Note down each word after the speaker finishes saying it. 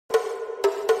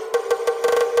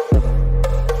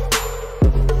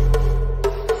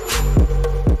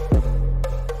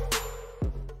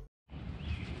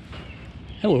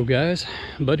Hello guys,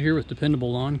 Bud here with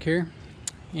Dependable Lawn Care,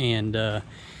 and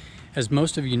as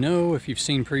most of you know, if you've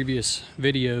seen previous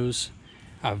videos,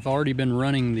 I've already been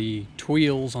running the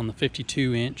Tweels on the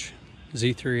 52-inch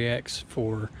Z3X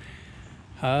for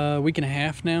a week and a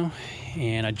half now,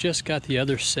 and I just got the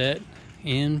other set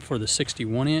in for the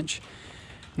 61-inch.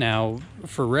 Now,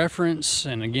 for reference,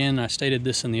 and again I stated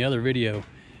this in the other video,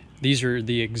 these are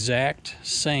the exact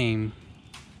same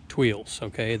Tweels,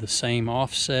 okay, the same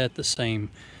offset, the same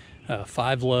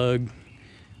 5 lug,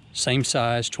 same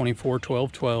size, 24,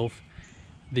 12, 12.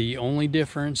 The only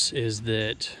difference is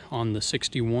that on the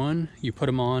 61 you put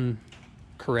them on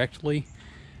correctly,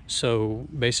 so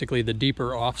basically the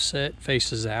deeper offset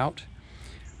faces out.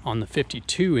 On the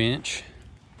 52-inch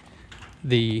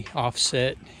the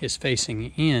offset is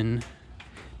facing in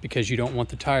because you don't want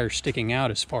the tire sticking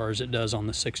out as far as it does on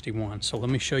the 61. So let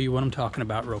me show you what I'm talking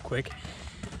about real quick.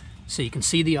 So you can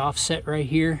see the offset right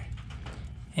here,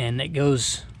 and it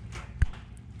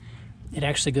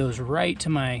actually goes right to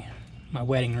my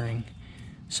wedding ring.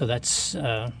 So that's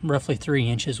roughly 3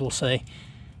 inches, we'll say.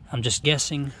 I'm just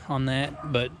guessing on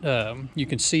that, but you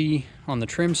can see on the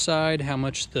trim side how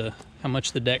much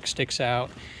the deck sticks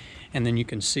out, and then you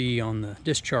can see on the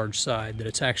discharge side that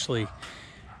it's actually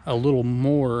a little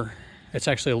more. It's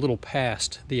actually a little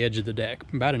past the edge of the deck,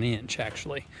 about an inch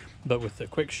actually. But with the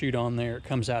quick shoot on there, it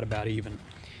comes out about even.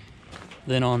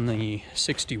 Then on the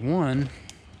 61,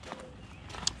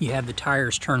 you have the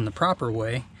tires turned the proper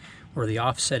way, where the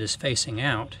offset is facing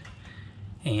out,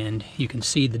 and you can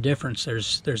see the difference.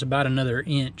 There's about another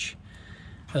inch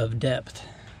of depth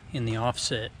in the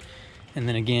offset. And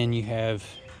then again, you have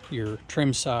your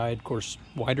trim side, of course,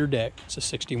 wider deck. It's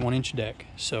a 61-inch deck,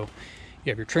 so you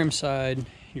have your trim side,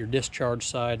 your discharge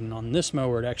side, and on this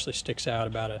mower it actually sticks out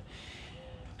about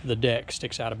the deck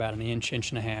sticks out about an inch, inch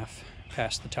and a half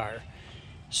past the tire.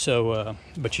 So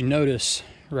but you notice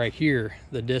right here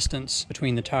the distance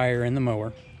between the tire and the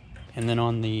mower, and then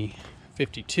on the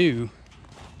 52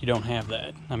 you don't have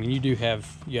that. I mean, you have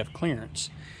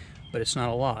clearance, but it's not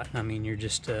a lot. I mean, you're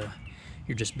just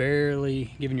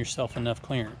barely giving yourself enough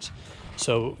clearance.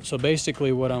 So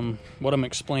basically what I'm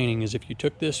explaining is, if you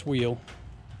took this wheel,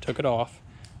 took it off,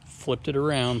 flipped it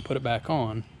around, put it back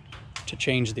on to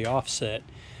change the offset,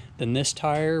 then this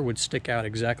tire would stick out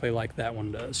exactly like that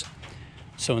one does.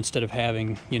 So instead of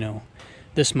having,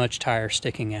 this much tire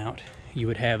sticking out, you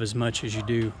would have as much as you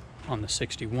do on the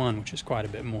 61, which is quite a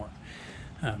bit more.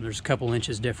 There's a couple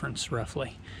inches difference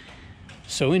roughly.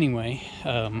 So anyway,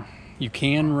 you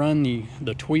can run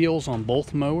the Tweels on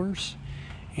both mowers,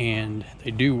 and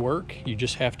they do work. You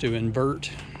just have to invert.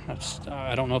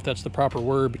 I don't know if that's the proper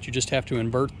word, but you just have to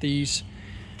invert these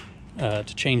to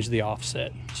change the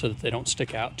offset so that they don't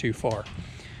stick out too far.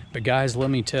 But guys, let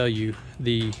me tell you,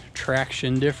 the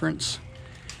traction difference,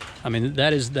 I mean,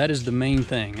 that is the main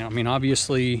thing. I mean,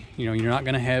 obviously, you're not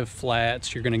going to have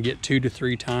flats. You're going to get 2 to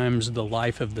 3 times the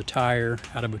life of the tire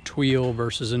out of a Tweel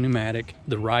versus a pneumatic.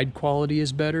 The ride quality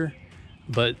is better,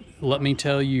 but let me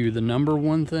tell you, the number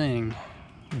one thing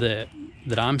that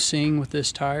I'm seeing with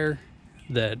this tire,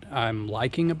 that I'm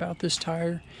liking about this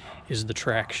tire, is the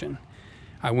traction.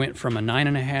 I went from a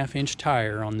 9.5-inch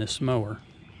tire on this mower,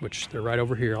 which they're right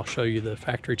over here. I'll show you the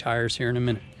factory tires here in a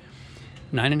minute.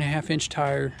 9.5-inch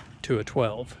tire to a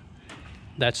 12.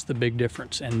 That's the big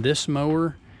difference. And this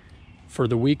mower, for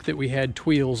the week that we had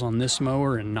Tweels on this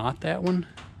mower and not that one,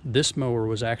 this mower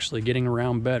was actually getting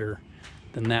around better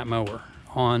than that mower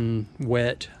on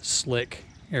wet, slick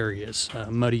areas,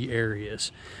 muddy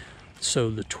areas.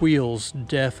 So the Tweels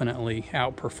definitely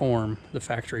outperform the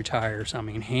factory tires. I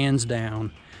mean, hands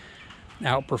down,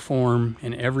 outperform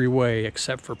in every way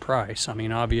except for price. I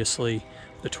mean, obviously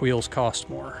the Tweels cost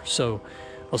more. So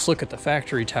let's look at the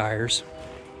factory tires.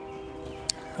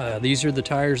 These are the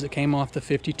tires that came off the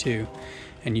 52,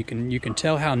 and you can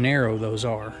tell how narrow those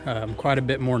are. Quite a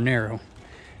bit more narrow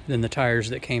than the tires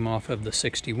that came off of the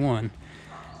 61.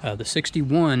 The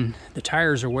 61, the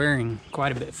tires are wearing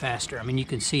quite a bit faster. I mean, you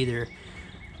can see they're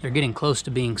getting close to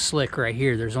being slick right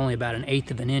here. There's only about 1/8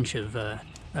 of an inch of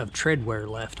tread wear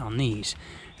left on these.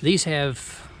 These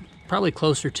have probably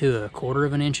closer to 1/4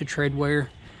 of an inch of tread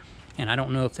wear, and I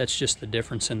don't know if that's just the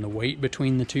difference in the weight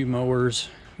between the two mowers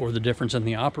or the difference in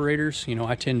the operators.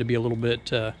 I tend to be a little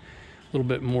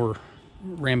bit more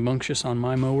rambunctious on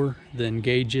my mower than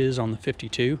Gage is on the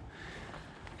 52.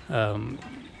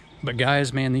 But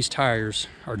guys, man, these tires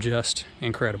are just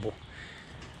incredible.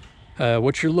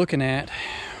 What you're looking at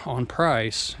on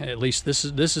price, at least this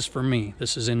is for me.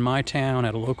 This is in my town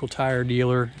at a local tire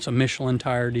dealer. It's a Michelin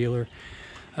tire dealer.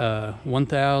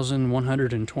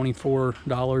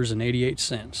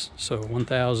 $1,124.88. So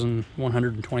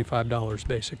 $1,125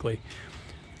 basically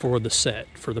for the set,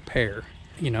 for the pair.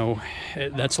 You know,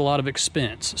 that's a lot of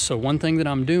expense. So one thing that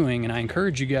I'm doing, and I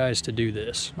encourage you guys to do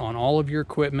this on all of your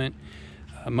equipment,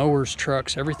 mowers,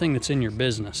 trucks, everything that's in your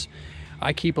business.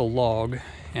 I keep a log,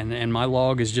 and my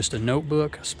log is just a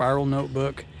notebook, a spiral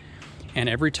notebook. And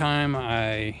every time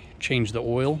I change the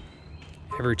oil,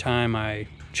 every time I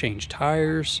change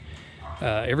tires,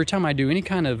 every time I do any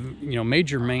kind of, you know,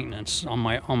 major maintenance on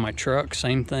my truck,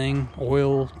 same thing,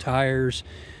 oil, tires.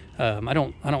 I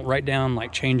don't write down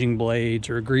like changing blades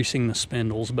or greasing the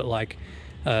spindles, but like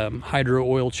hydro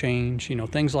oil change, you know,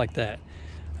 things like that.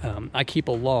 I keep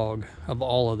a log of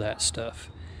all of that stuff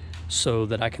so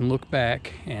that I can look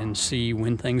back and see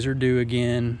when things are due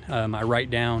again. I write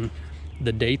down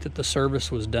the date that the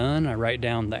service was done. I write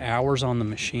down the hours on the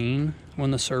machine when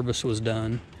the service was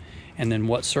done, and then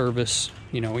what service,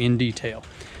 you know, in detail.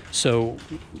 So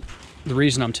the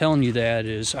reason I'm telling you that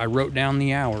is I wrote down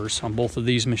the hours on both of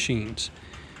these machines.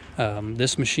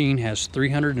 This machine has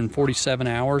 347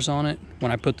 hours on it.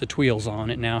 When I put the Tweels on,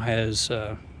 it now has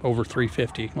over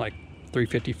 350, like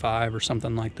 355 or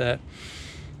something like that.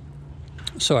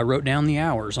 So I wrote down the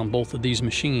hours on both of these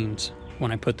machines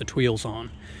when I put the Tweels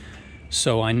on.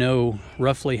 So I know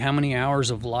roughly how many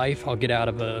hours of life I'll get out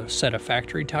of a set of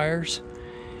factory tires.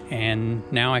 And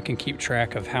now I can keep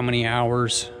track of how many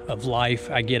hours of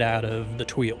life I get out of the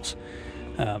Tweels.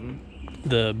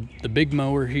 The big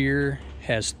mower here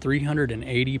has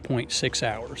 380.6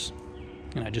 hours.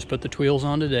 And I just put the Tweels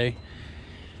on today.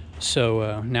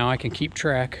 So now I can keep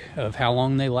track of how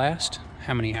long they last,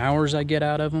 how many hours I get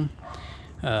out of them.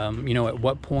 You know, at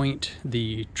what point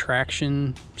the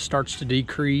traction starts to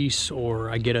decrease, or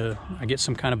I get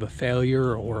some kind of a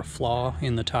failure or a flaw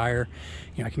in the tire.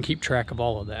 You know, I can keep track of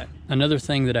all of that. Another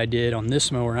thing that I did on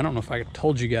this mower, I don't know if I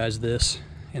told you guys this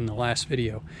in the last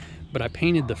video, but I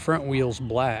painted the front wheels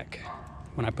black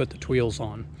when I put the Tweels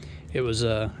on. It was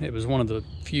one of the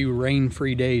few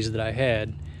rain-free days that I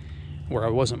had where I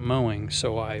wasn't mowing,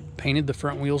 so I painted the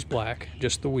front wheels black,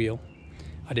 just the wheel.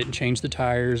 I didn't change the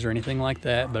tires or anything like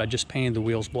that, but I just painted the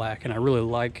wheels black, and I really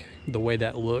like the way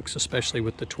that looks, especially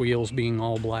with the Tweels being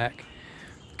all black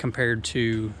compared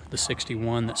to the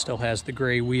 61 that still has the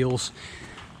gray wheels.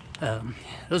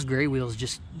 Those gray wheels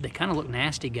they kind of look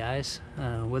nasty, guys.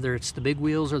 Whether it's the big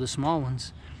wheels or the small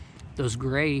ones, those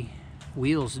gray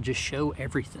wheels just show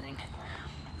everything.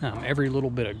 Every little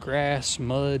bit of grass,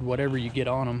 mud, whatever you get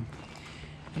on them.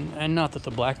 And not that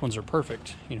the black ones are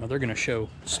perfect, you know, they're gonna show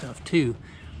stuff too.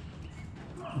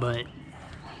 But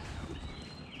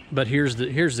here's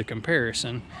the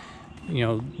comparison. You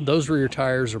know, those rear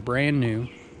tires are brand new.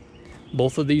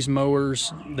 Both of these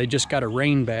mowers, they just got a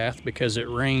rain bath because it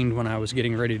rained when I was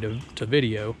getting ready to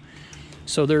video.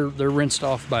 So they're rinsed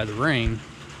off by the rain.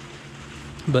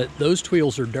 But those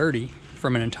Tweels are dirty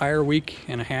from an entire week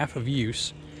and a half of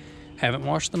use. Haven't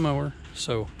washed the mower,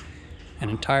 so an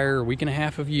entire week and a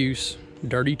half of use,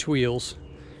 dirty Tweels,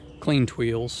 clean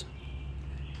Tweels,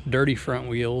 dirty front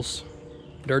wheels,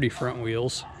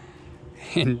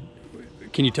 and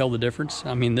can you tell the difference?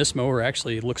 I mean, this mower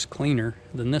actually looks cleaner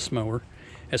than this mower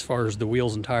as far as the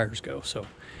wheels and tires go. So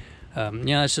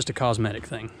yeah, it's just a cosmetic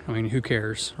thing. I mean, who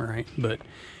cares, right? But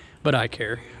I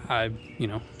care. I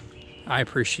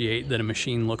appreciate that a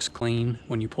machine looks clean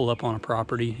when you pull up on a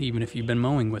property, even if you've been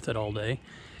mowing with it all day.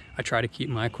 I try to keep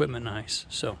my equipment nice.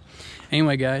 So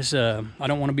anyway, guys, I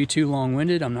don't want to be too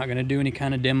long-winded. I'm not going to do any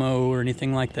kind of demo or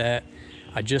anything like that.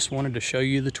 I just wanted to show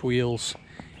you the Tweels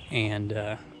and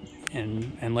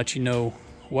let you know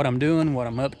what I'm doing, what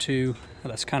I'm up to.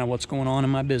 That's kind of what's going on in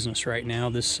my business right now.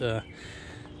 This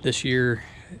year,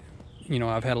 you know,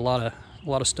 I've had a lot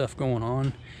of stuff going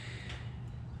on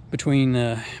between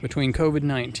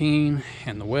COVID-19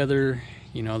 and the weather.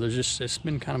 You know, it's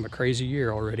been kind of a crazy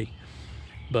year already.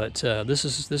 But this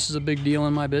is a big deal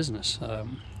in my business.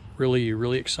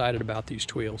 Really excited about these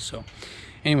Tweels. So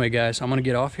anyway, guys, I'm gonna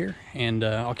get off here, and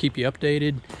I'll keep you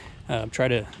updated. Try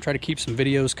to keep some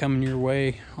videos coming your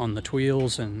way on the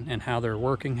Tweels and how they're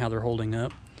working, how they're holding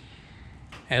up.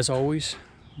 As always,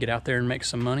 get out there and make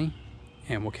some money,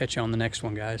 and we'll catch you on the next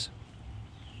one, guys.